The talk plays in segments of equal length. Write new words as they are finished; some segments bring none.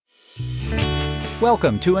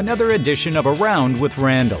Welcome to another edition of Around with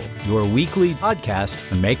Randall, your weekly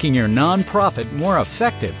podcast on making your nonprofit more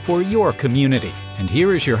effective for your community. And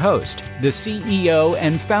here is your host, the CEO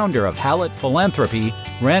and founder of Hallett Philanthropy,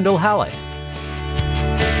 Randall Hallett.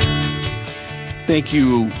 Thank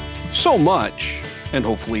you so much, and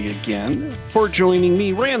hopefully again, for joining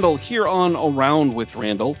me, Randall, here on Around with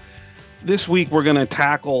Randall. This week, we're going to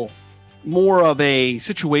tackle more of a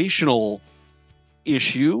situational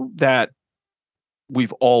issue that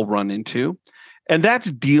we've all run into, and that's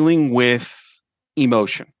dealing with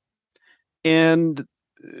emotion. And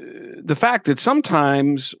the fact that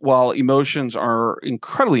sometimes, while emotions are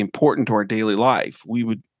incredibly important to our daily life, we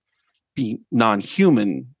would be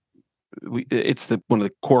non-human. It's one of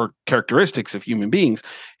the core characteristics of human beings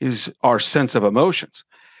is our sense of emotions.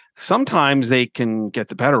 Sometimes they can get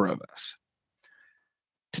the better of us.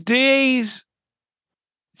 Today's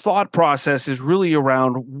thought process is really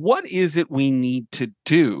around what is it we need to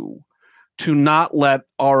do to not let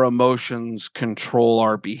our emotions control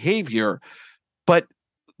our behavior, but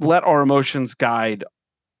let our emotions guide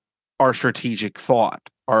our strategic thought,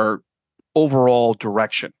 our overall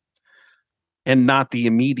direction, and not the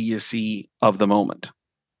immediacy of the moment.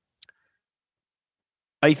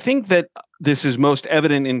 I think that this is most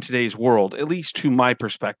evident in today's world, at least to my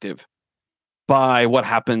perspective, by what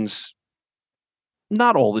happens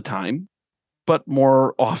not all the time, but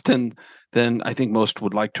more often than I think most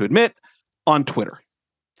would like to admit, on Twitter.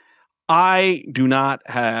 I do not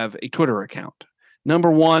have a Twitter account. Number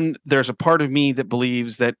one, there's a part of me that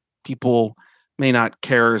believes that people may not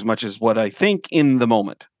care as much as what I think in the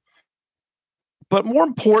moment. But more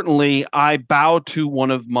importantly, I bow to one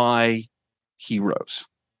of my heroes,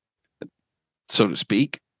 so to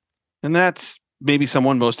speak. And that's maybe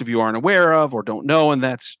someone most of you aren't aware of or don't know, and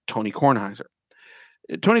that's Tony Kornheiser.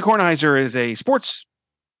 Tony Kornheiser is a sports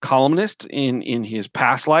columnist in his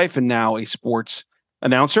past life and now a sports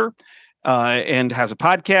announcer and has a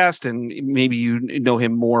podcast. And maybe you know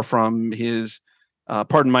him more from his,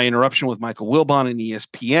 pardon my interruption, with Michael Wilbon and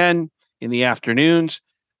ESPN in the afternoons.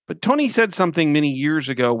 But Tony said something many years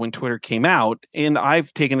ago when Twitter came out, and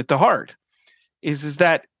I've taken it to heart, is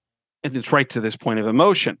that, and it's right to this point of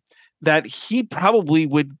emotion, that he probably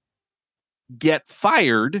would get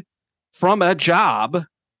fired from a job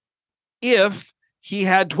if he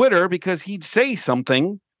had Twitter, because he'd say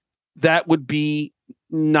something that would be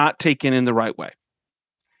not taken in the right way.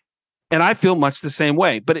 And I feel much the same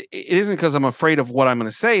way, but it isn't because I'm afraid of what I'm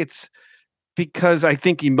going to say. It's because I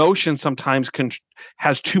think emotion sometimes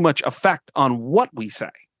has too much effect on what we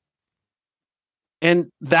say.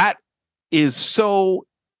 And that is so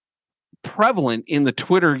prevalent in the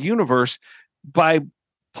Twitter universe by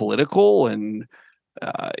political and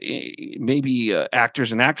maybe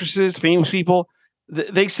actors and actresses, famous people.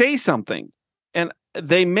 They say something and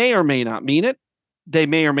they may or may not mean it. They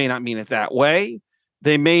may or may not mean it that way.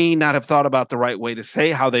 They may not have thought about the right way to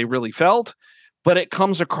say how they really felt, but it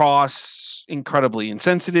comes across incredibly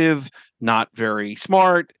insensitive, not very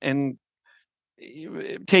smart, and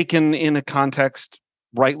taken in a context,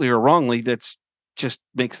 rightly or wrongly, that's just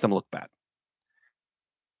makes them look bad.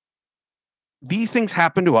 These things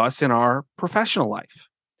happen to us in our professional life.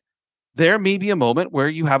 There may be a moment where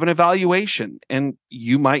you have an evaluation and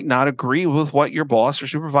you might not agree with what your boss or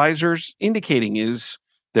supervisor's indicating is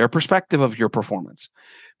their perspective of your performance.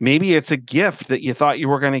 Maybe it's a gift that you thought you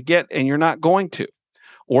were going to get and you're not going to.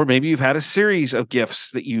 Or maybe you've had a series of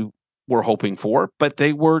gifts that you were hoping for, but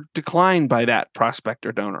they were declined by that prospect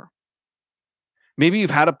or donor. Maybe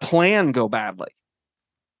you've had a plan go badly.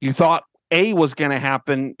 You thought A was going to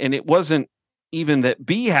happen and it wasn't even that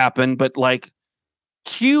B happened, but like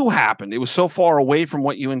Q happened. It was so far away from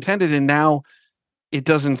what you intended, and now it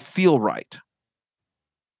doesn't feel right.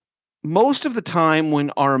 Most of the time when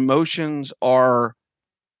our emotions are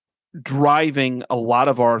driving a lot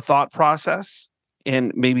of our thought process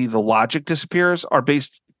and maybe the logic disappears, are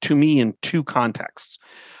based, to me, in two contexts.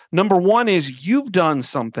 Number one is you've done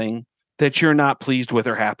something that you're not pleased with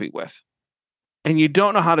or happy with, and you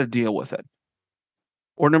don't know how to deal with it.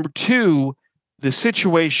 Or number two, the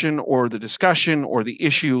situation or the discussion or the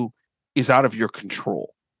issue is out of your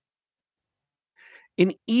control.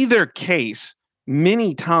 In either case,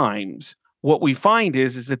 many times what we find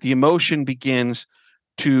is that the emotion begins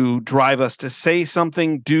to drive us to say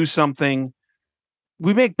something, do something.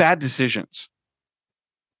 We make bad decisions.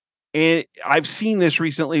 And I've seen this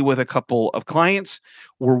recently with a couple of clients.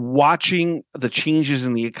 We're watching the changes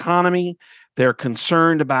in the economy. They're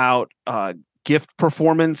concerned about gift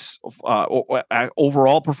performance,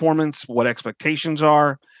 overall performance, what expectations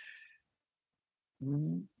are.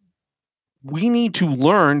 We need to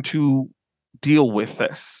learn to deal with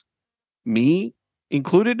this, me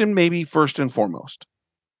included, and maybe first and foremost.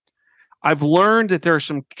 I've learned that there are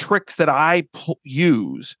some tricks that I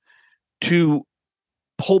use to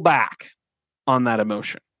pull back on that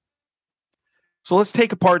emotion. So let's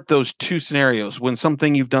take apart those two scenarios when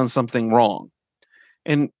you've done something wrong.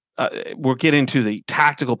 And we'll get into the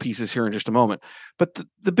tactical pieces here in just a moment. But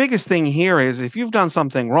the biggest thing here is if you've done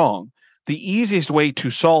something wrong, the easiest way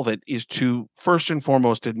to solve it is to first and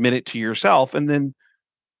foremost admit it to yourself and then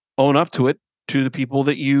own up to it to the people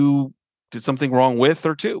that you did something wrong with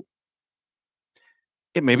or to.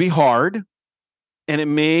 It may be hard and it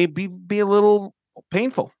may be a little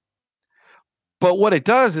painful. But what it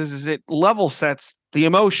does is it level sets the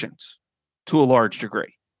emotions to a large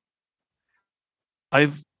degree.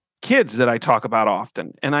 I've kids that I talk about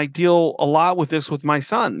often, and I deal a lot with this with my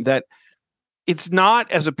son, that it's not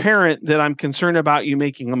as a parent that I'm concerned about you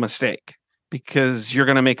making a mistake because you're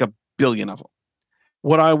going to make a billion of them.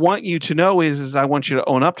 What I want you to know is I want you to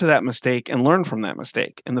own up to that mistake and learn from that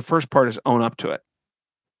mistake. And the first part is own up to it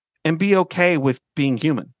and be okay with being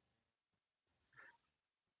human.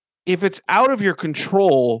 If it's out of your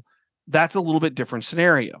control, that's a little bit different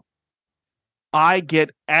scenario. I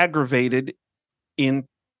get aggravated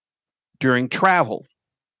during travel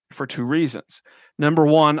for two reasons. Number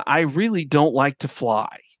one, I really don't like to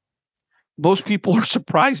fly. Most people are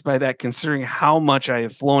surprised by that considering how much I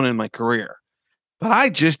have flown in my career, but I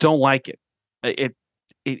just don't like it.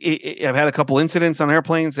 I've had a couple incidents on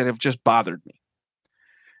airplanes that have just bothered me.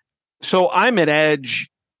 So I'm at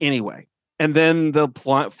edge anyway. And then the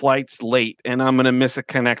flight's late and I'm going to miss a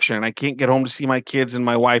connection. I can't get home to see my kids and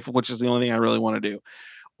my wife, which is the only thing I really want to do.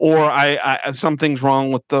 Or something's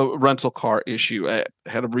wrong with the rental car issue. I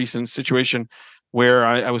had a recent situation where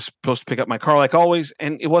I was supposed to pick up my car like always,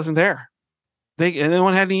 and it wasn't there. No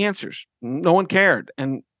one had any answers. No one cared.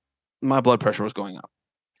 And my blood pressure was going up.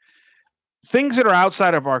 Things that are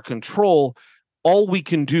outside of our control, all we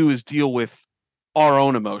can do is deal with our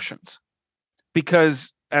own emotions.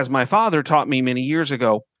 Because as my father taught me many years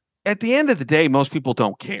ago, at the end of the day, most people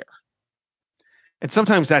don't care. And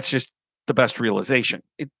sometimes that's just the best realization.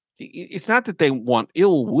 It's not that they want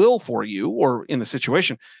ill will for you or in the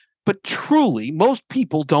situation, but truly, most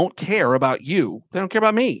people don't care about you. They don't care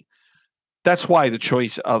about me. That's why the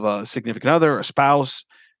choice of a significant other, a spouse,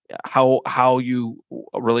 how you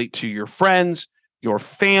relate to your friends, your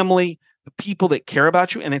family, the people that care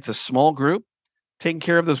about you, and it's a small group, taking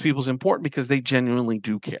care of those people is important because they genuinely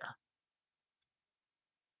do care.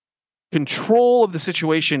 Control of the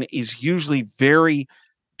situation is usually very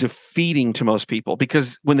defeating to most people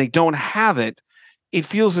because when they don't have it, it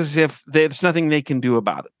feels as if there's nothing they can do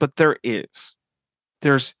about it. But there is.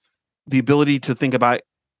 There's the ability to think about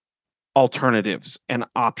alternatives and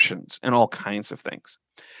options and all kinds of things.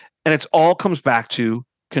 And it all comes back to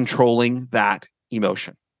controlling that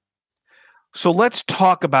emotion. So let's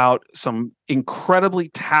talk about some incredibly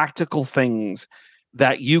tactical things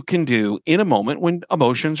that you can do in a moment when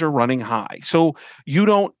emotions are running high. So you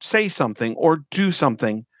don't say something or do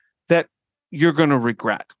something that you're going to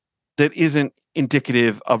regret, that isn't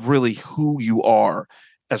indicative of really who you are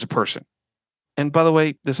as a person. And by the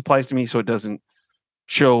way, this applies to me, so it doesn't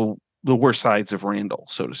show the worst sides of Randall,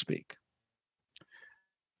 so to speak.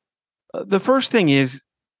 The first thing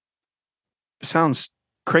sounds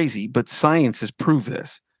crazy, but science has proved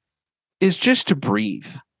this, is just to breathe.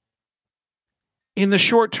 In the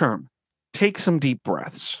short term, take some deep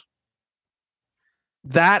breaths.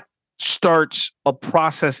 That starts a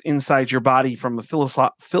process inside your body from a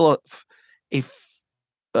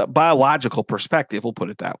biological perspective, we'll put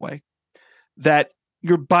it that way, that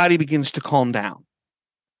your body begins to calm down.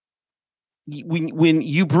 When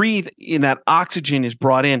you breathe in, that oxygen is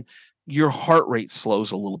brought in, your heart rate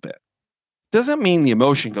slows a little bit. Doesn't mean the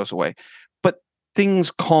emotion goes away, but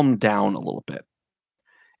things calm down a little bit.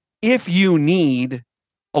 If you need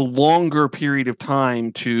a longer period of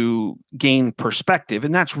time to gain perspective,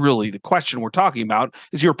 and that's really the question we're talking about,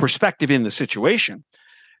 is your perspective in the situation.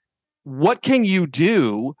 What can you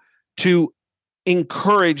do to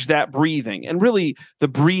encourage that breathing? And really, the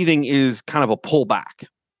breathing is kind of a pullback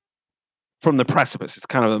from the precipice. It's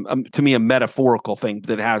kind of, to me, a metaphorical thing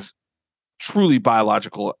that has truly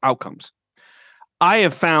biological outcomes. I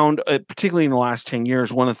have found, particularly in the last 10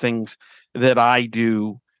 years, one of the things that I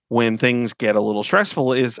do when things get a little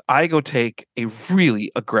stressful is I go take a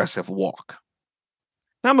really aggressive walk.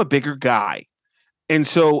 Now, I'm a bigger guy, and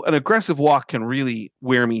so an aggressive walk can really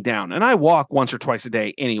wear me down. And I walk once or twice a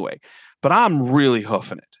day anyway, but I'm really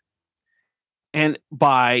hoofing it. And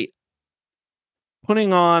by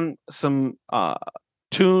putting on some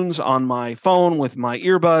tunes on my phone with my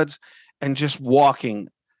earbuds and just walking,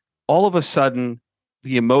 all of a sudden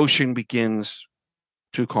the emotion begins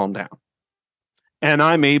to calm down. And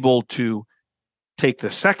I'm able to take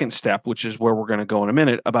the second step, which is where we're going to go in a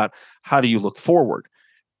minute, about how do you look forward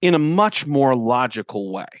in a much more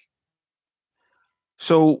logical way.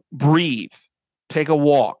 So breathe, take a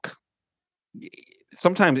walk.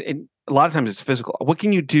 Sometimes, and a lot of times it's physical. What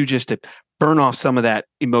can you do just to burn off some of that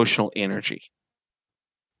emotional energy?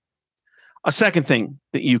 A second thing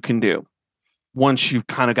that you can do, once you've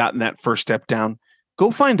kind of gotten that first step down, go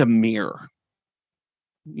find a mirror.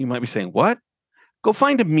 You might be saying, what? Go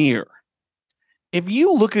find a mirror. If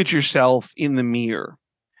you look at yourself in the mirror,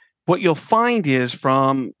 what you'll find is,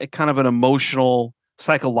 from a kind of an emotional,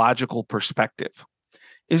 psychological perspective,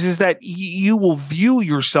 is that you will view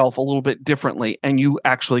yourself a little bit differently and you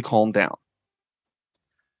actually calm down.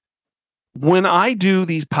 When I do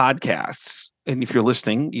these podcasts, and if you're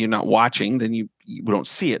listening, you're not watching, then you don't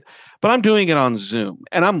see it, but I'm doing it on Zoom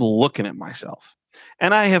and I'm looking at myself.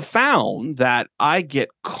 And I have found that I get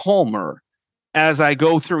calmer as I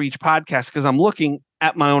go through each podcast because I'm looking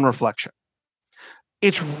at my own reflection.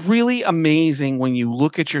 It's really amazing when you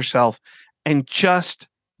look at yourself and just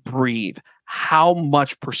breathe, how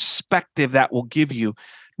much perspective that will give you,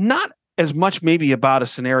 not as much maybe about a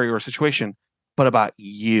scenario or a situation, but about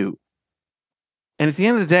you. And at the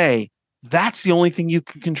end of the day, that's the only thing you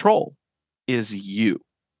can control, is you.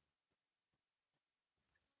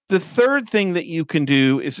 The third thing that you can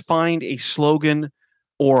do is find a slogan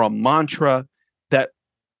or a mantra that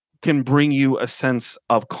can bring you a sense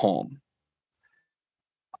of calm.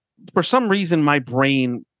 For some reason, my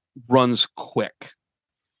brain runs quick.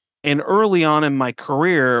 And early on in my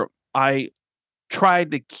career, I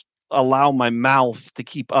tried to allow my mouth to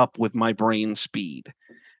keep up with my brain speed.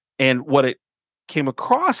 And what it came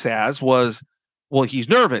across as was, well, he's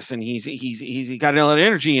nervous and he's got a lot of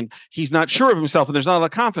energy and he's not sure of himself and there's not a lot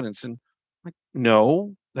of confidence. And I'm like,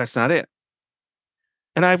 no, that's not it.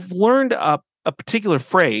 And I've learned a particular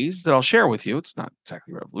phrase that I'll share with you. It's not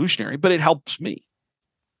exactly revolutionary, but it helps me.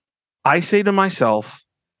 I say to myself,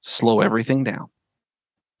 slow everything down.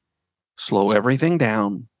 Slow everything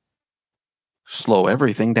down. Slow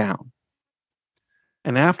everything down.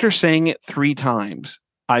 And after saying it 3 times,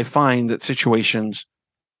 I find that situations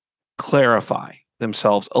clarify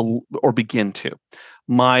themselves or begin to.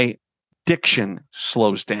 My diction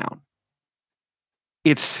slows down.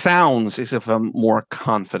 It sounds as if I'm more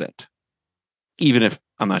confident, even if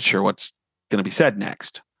I'm not sure what's going to be said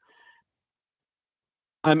next.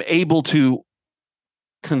 I'm able to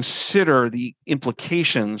consider the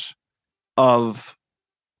implications of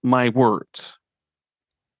my words.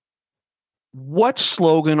 What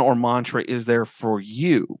slogan or mantra is there for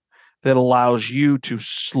you that allows you to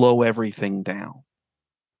slow everything down?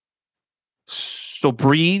 So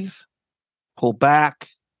breathe, pull back,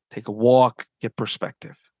 take a walk, get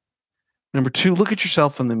perspective. Number 2, look at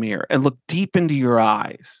yourself in the mirror and look deep into your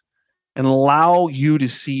eyes and allow you to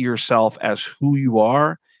see yourself as who you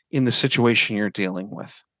are in the situation you're dealing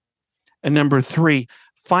with. And number 3,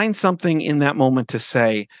 find something in that moment to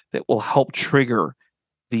say that will help trigger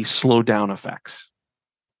these slow down effects.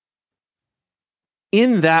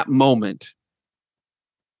 In that moment,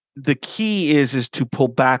 the key is to pull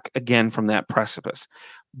back again from that precipice,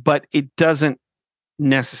 but it doesn't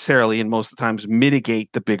necessarily, and most of the times,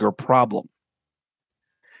 mitigate the bigger problem.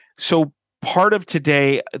 So part of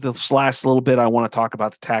today, this last little bit, I want to talk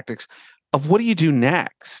about the tactics of what do you do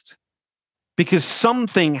next? Because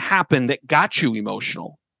something happened that got you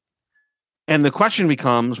emotional. And the question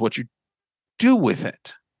becomes what you do with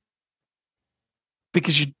it.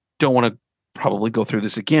 Because you don't want to probably go through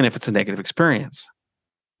this again if it's a negative experience.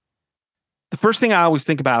 The first thing I always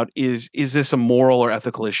think about is this a moral or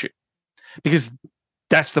ethical issue? Because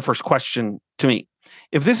that's the first question to me.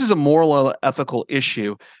 If this is a moral or ethical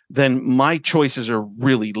issue, then my choices are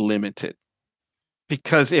really limited.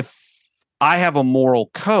 Because if I have a moral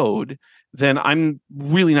code, then I'm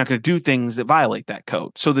really not going to do things that violate that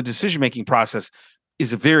code. So the decision-making process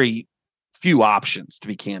is a very few options, to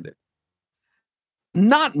be candid.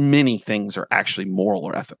 Not many things are actually moral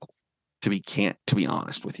or ethical, to be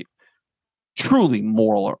honest with you. Truly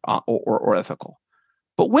moral or ethical.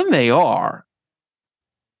 But when they are,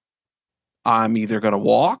 I'm either going to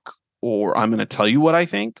walk, or I'm going to tell you what I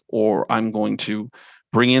think, or I'm going to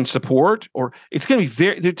bring in support, or it's going to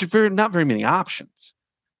be there's not very many options.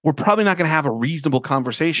 We're probably not going to have a reasonable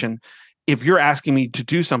conversation if you're asking me to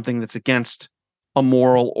do something that's against a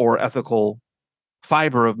moral or ethical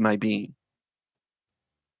fiber of my being.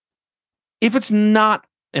 If it's not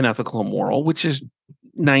an ethical or moral, which is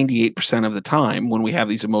 98% of the time when we have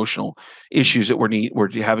these emotional issues that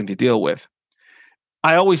we're having to deal with.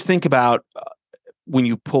 I always think about when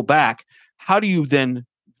you pull back, how do you then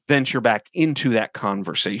venture back into that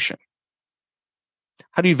conversation?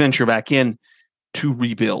 How do you venture back in to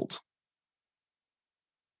rebuild?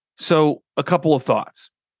 So a couple of thoughts.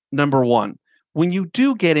 Number one, when you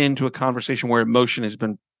do get into a conversation where emotion has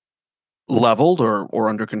been leveled or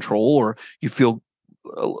under control, or you feel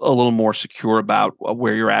a little more secure about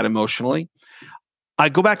where you're at emotionally, I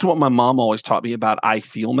go back to what my mom always taught me about I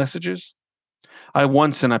feel messages. I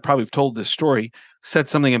once, and I probably have told this story, said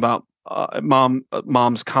something about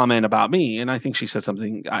mom's comment about me. And I think she said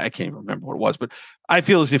something, I can't even remember what it was, but I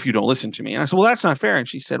feel as if you don't listen to me. And I said, well, that's not fair. And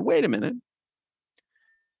she said, wait a minute.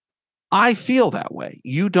 I feel that way.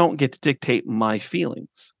 You don't get to dictate my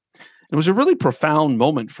feelings. It was a really profound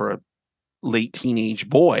moment for a late teenage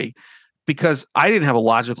boy because I didn't have a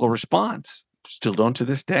logical response. Still don't to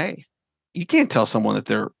this day. You can't tell someone that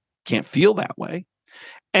they can't feel that way.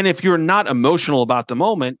 And if you're not emotional about the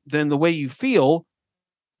moment, then the way you feel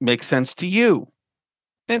makes sense to you.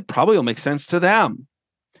 And probably will make sense to them.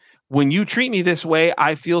 When you treat me this way,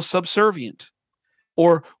 I feel subservient.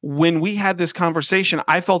 Or when we had this conversation,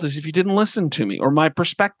 I felt as if you didn't listen to me or my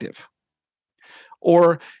perspective.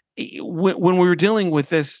 Or when we were dealing with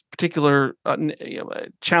this particular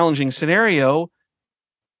challenging scenario,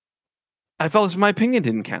 I felt as if my opinion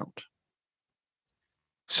didn't count.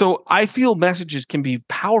 So I feel messages can be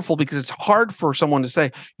powerful because it's hard for someone to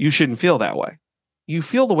say, you shouldn't feel that way. You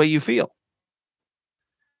feel the way you feel.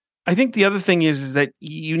 I think the other thing is that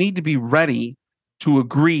you need to be ready to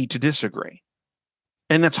agree to disagree.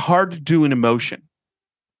 And that's hard to do in emotion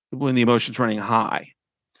when the emotion's running high.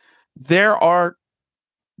 There are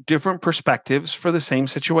different perspectives for the same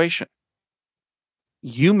situation.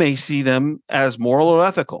 You may see them as moral or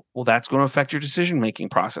ethical. Well, that's going to affect your decision-making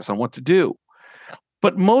process on what to do.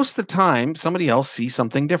 But most of the time, somebody else sees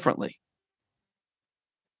something differently.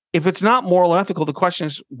 If it's not moral or ethical, the question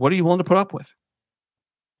is, what are you willing to put up with?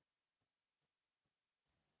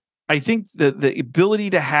 I think that the ability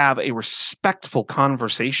to have a respectful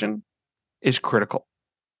conversation is critical,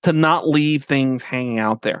 to not leave things hanging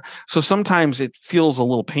out there. So sometimes it feels a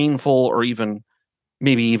little painful or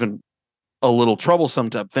maybe even a little troublesome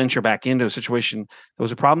to venture back into a situation that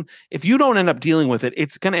was a problem. If you don't end up dealing with it,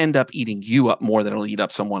 it's going to end up eating you up more than it'll eat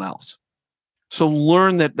up someone else. So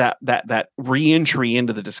learn that reentry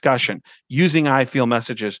into the discussion, using I feel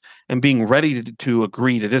messages and being ready to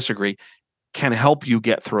agree to disagree can help you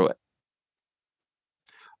get through it.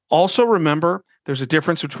 Also remember, there's a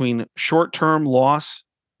difference between short-term loss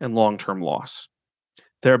and long-term loss.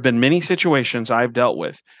 There have been many situations I've dealt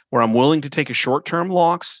with where I'm willing to take a short-term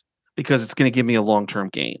loss because it's going to give me a long-term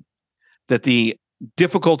gain. That the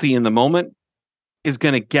difficulty in the moment is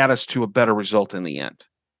going to get us to a better result in the end.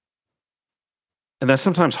 And that's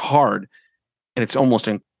sometimes hard, and it's almost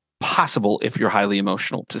impossible if you're highly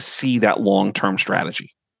emotional to see that long-term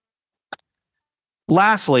strategy.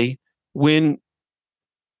 Lastly, when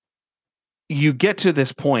you get to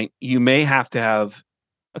this point, you may have to have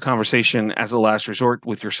a conversation as a last resort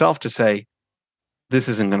with yourself to say, this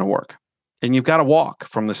isn't going to work. And you've got to walk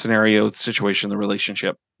from the scenario, the situation, the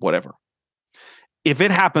relationship, whatever. If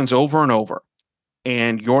it happens over and over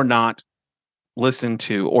and you're not listened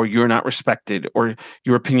to, or you're not respected, or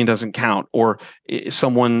your opinion doesn't count, or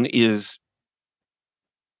someone is,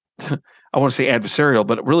 I want to say adversarial,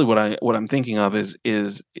 but really what I'm thinking of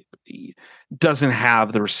is doesn't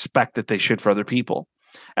have the respect that they should for other people.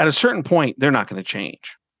 At a certain point, they're not going to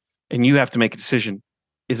change. And you have to make a decision.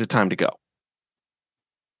 Is it time to go?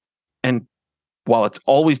 And while it's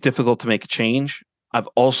always difficult to make a change, I've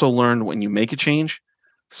also learned when you make a change,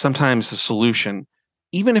 sometimes the solution,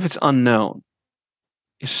 even if it's unknown,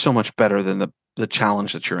 is so much better than the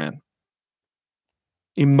challenge that you're in.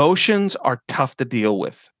 Emotions are tough to deal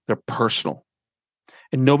with. They're personal.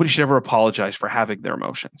 And nobody should ever apologize for having their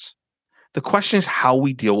emotions. The question is how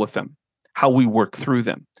we deal with them, how we work through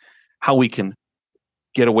them, how we can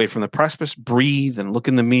get away from the precipice, breathe and look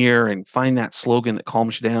in the mirror and find that slogan that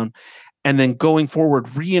calms you down. And then going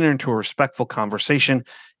forward, re-enter into a respectful conversation.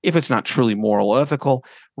 If it's not truly moral or ethical,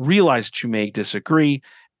 realize that you may disagree.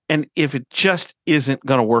 And if it just isn't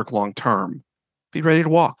going to work long term, be ready to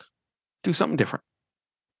walk. Do something different.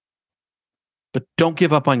 But don't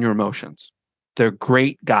give up on your emotions. They're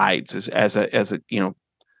great guides as a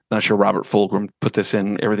not sure Robert Fulghum put this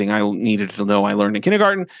in everything I needed to know I learned in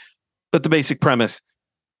kindergarten, but the basic premise,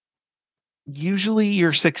 usually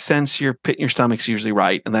your sixth sense, your pit in your stomach's usually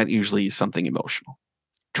right, and that usually is something emotional.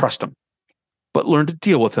 Trust them, but learn to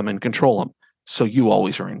deal with them and control them so you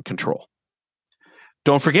always are in control.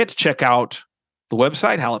 Don't forget to check out the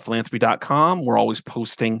website, hallettphilanthropy.com. We're always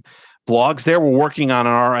posting blogs there. We're working on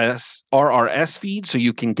an RRS feed so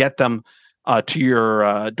you can get them to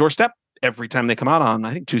your doorstep every time they come out on,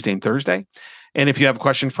 I think, Tuesday and Thursday. And if you have a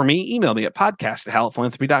question for me, email me at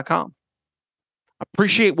podcast@hallettphilanthropy.com.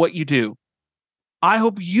 Appreciate what you do. I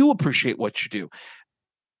hope you appreciate what you do.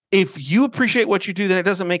 If you appreciate what you do, then it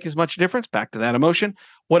doesn't make as much difference, back to that emotion,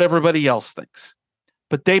 what everybody else thinks.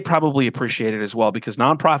 But they probably appreciate it as well, because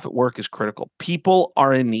nonprofit work is critical. People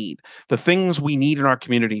are in need. The things we need in our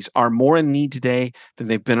communities are more in need today than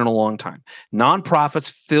they've been in a long time.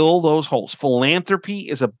 Nonprofits fill those holes. Philanthropy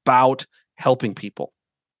is about helping people.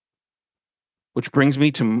 Which brings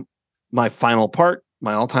me to my final part,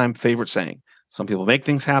 my all-time favorite saying. Some people make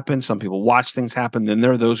things happen. Some people watch things happen. Then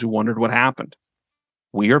there are those who wondered what happened.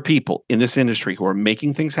 We are people in this industry who are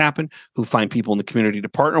making things happen, who find people in the community to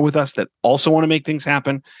partner with us that also want to make things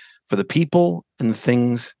happen for the people and the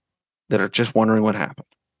things that are just wondering what happened.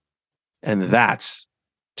 And that's,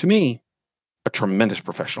 to me, a tremendous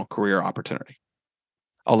professional career opportunity.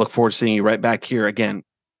 I'll look forward to seeing you right back here again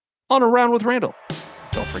on Around with Randall.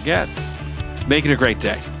 Don't forget, make it a great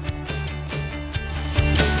day.